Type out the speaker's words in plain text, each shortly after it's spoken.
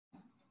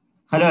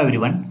Hello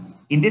everyone.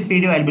 In this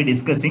video, I'll be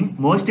discussing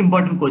most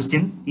important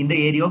questions in the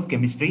area of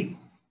chemistry.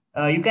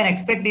 You can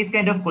expect these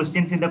kind of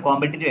questions in the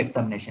competitive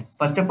examination.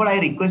 First of all, I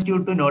request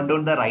you to note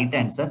down the right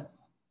answer.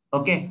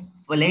 Okay.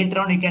 For later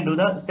on, you can do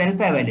the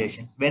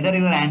self-evaluation. Whether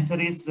your answer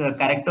is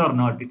correct or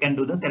not, you can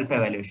do the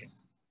self-evaluation.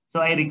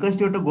 So I request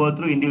you to go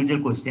through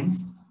individual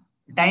questions.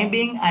 Time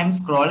being, I'm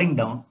scrolling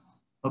down.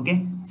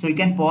 Okay. So you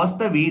can pause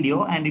the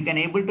video and you can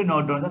able to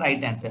note down the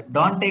right answer.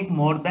 Don't take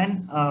more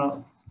than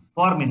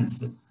 4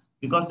 minutes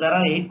because there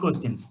are 8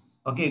 questions.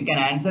 Okay, you can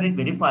answer it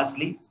very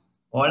fastly.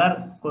 All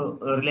are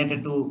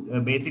related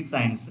to basic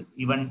science,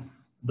 even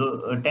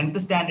the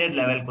 10th standard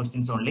level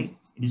questions only.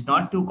 It is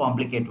not too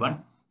complicated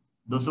one.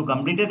 Those who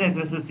completed the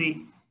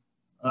SSC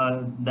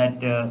that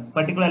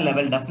particular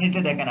level,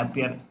 definitely they can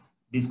appear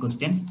these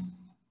questions.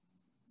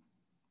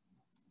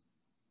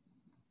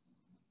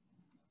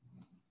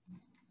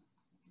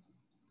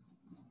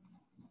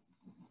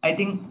 I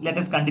think let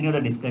us continue the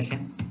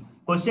discussion.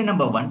 Question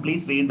number 1,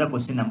 please read the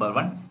question number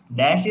 1.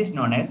 Dash is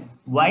known as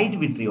white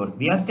vitriol.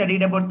 We have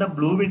studied about the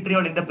blue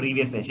vitriol in the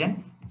previous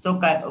session. So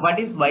what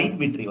is white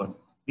vitriol?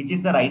 Which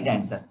is the right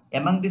answer?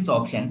 Among this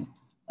option,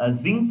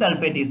 zinc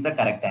sulfate is the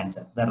correct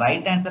answer. The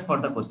right answer for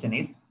the question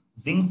is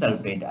zinc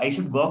sulfate. I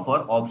should go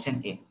for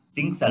option A,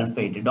 zinc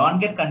sulfate. Don't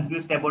get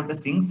confused about the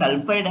zinc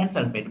sulfide and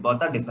sulfate.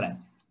 Both are different.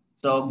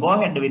 So go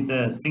ahead with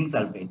the zinc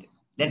sulfate.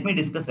 Let me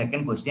discuss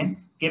second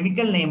question.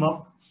 Chemical name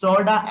of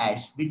soda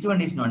ash. Which one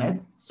is known as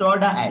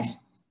soda ash?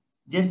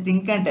 Just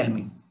think and tell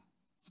me.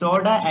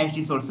 Soda ash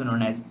is also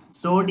known as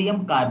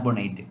sodium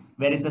carbonate.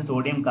 Where is the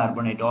sodium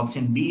carbonate?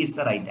 Option B is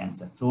the right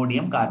answer.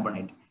 Sodium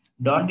carbonate.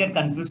 Don't get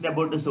confused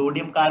about the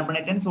sodium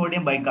carbonate and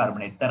sodium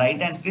bicarbonate. The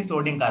right answer is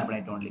sodium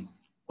carbonate only.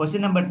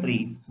 Question number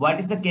 3. What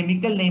is the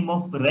chemical name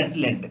of red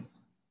lead?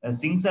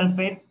 Zinc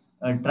sulfate,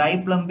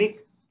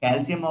 triplumbic,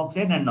 calcium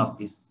oxide, none of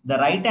this. The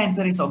right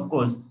answer is, of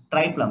course,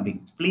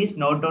 triplumbic. Please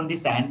note down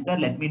this answer.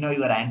 Let me know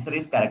your answer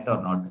is correct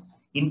or not.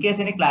 In case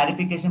any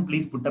clarification,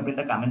 please put up in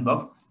the comment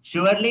box.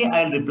 Surely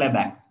I'll reply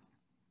back.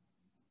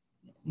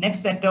 Next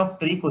set of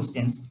 3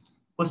 questions.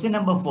 Question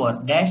number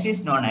 4. Dash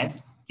is known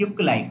as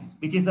quicklime,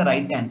 which is the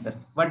right answer.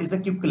 What is the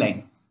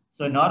quicklime?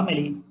 So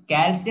normally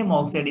calcium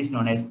oxide is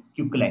known as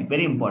quicklime.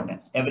 Very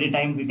important. Every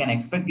time we can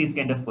expect these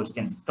kind of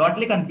questions.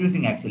 Totally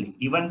confusing actually.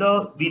 Even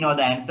though we know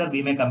the answer,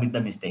 we may commit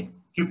the mistake.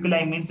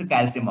 Quicklime means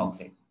calcium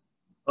oxide.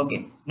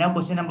 Okay. Now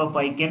question number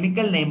 5.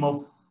 Chemical name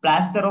of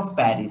plaster of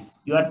Paris.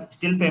 You are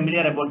still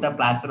familiar about the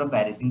plaster of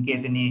Paris in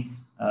case any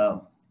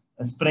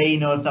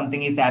sprain or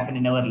something is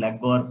happening in our leg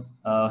or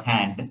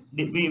hand.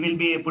 We will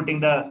be putting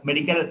the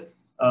medical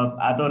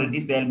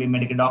authorities, there will be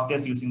medical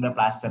doctors using the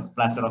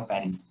plaster of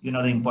Paris. You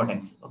know the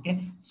importance. Okay.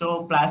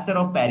 So plaster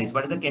of Paris.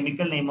 What is the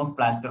chemical name of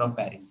plaster of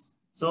Paris?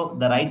 So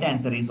the right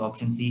answer is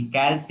option C,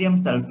 calcium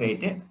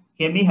sulfate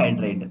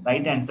hemihydrate.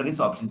 Right answer is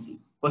option C.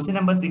 Question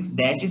number 6,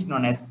 dash is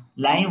known as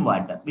lime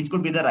water, which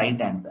could be the right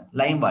answer.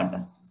 Lime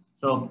water.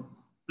 So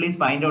please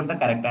find out the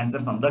correct answer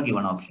from the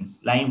given options.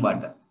 Lime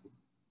water.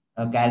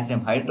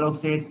 Calcium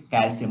hydroxide,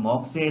 calcium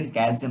oxide,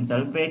 calcium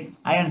sulfate,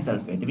 iron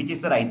sulfate. Which is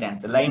the right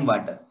answer? Lime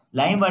water.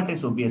 Lime water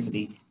is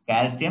obviously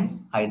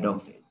calcium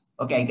hydroxide.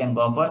 Okay, I can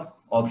go for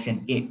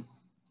option A.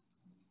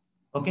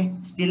 Okay,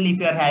 still if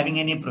you are having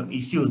any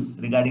issues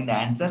regarding the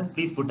answer,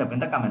 please put up in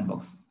the comment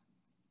box.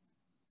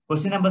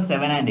 Question number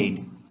 7 and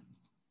 8.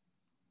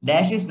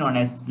 Dash is known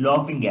as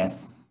laughing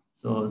gas.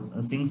 So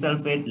zinc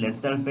sulfate, lead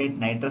sulfate,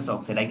 nitrous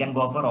oxide. I can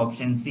go for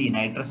option C.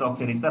 Nitrous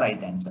oxide is the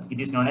right answer. It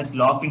is known as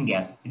laughing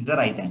gas. It's the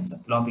right answer.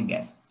 Laughing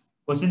gas.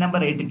 Question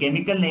number 8.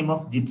 Chemical name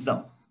of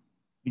gypsum.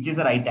 Which is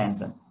the right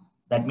answer?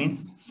 That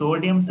means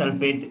sodium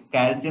sulfate,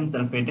 calcium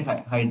sulfate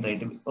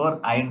hydrate,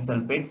 or iron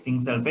sulfate,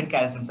 zinc sulfate,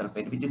 calcium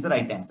sulfate. Which is the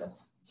right answer?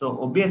 So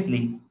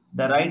obviously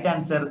the right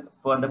answer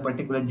for the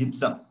particular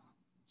gypsum,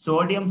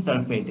 sodium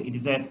sulfate. It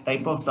is a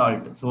type of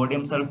salt.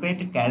 Sodium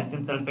sulfate,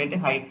 calcium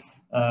sulfate,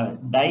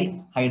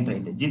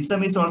 dihydrate.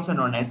 Gypsum is also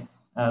known as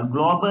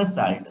Glauber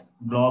salt.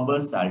 Glauber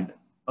salt.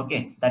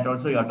 Okay, that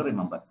also you have to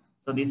remember.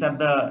 So these are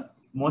the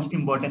most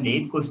important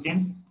 8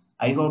 questions.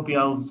 I hope you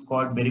have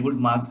scored very good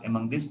marks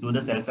among this. Do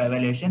the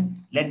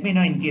self-evaluation. Let me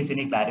know in case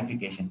any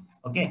clarification.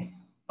 Okay.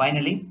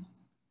 Finally,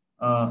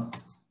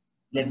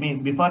 let me,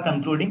 before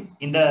concluding,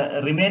 in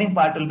the remaining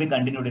part will be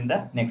continued in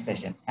the next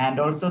session. And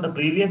also the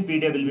previous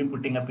video will be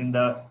putting up in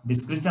the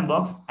description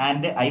box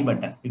and the I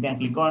button. You can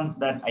click on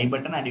that I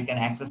button and you can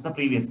access the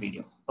previous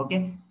video.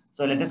 Okay.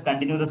 So let us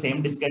continue the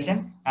same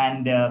discussion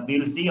and we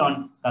will see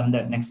on come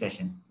the next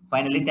session.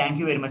 Finally, thank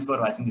you very much for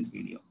watching this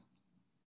video.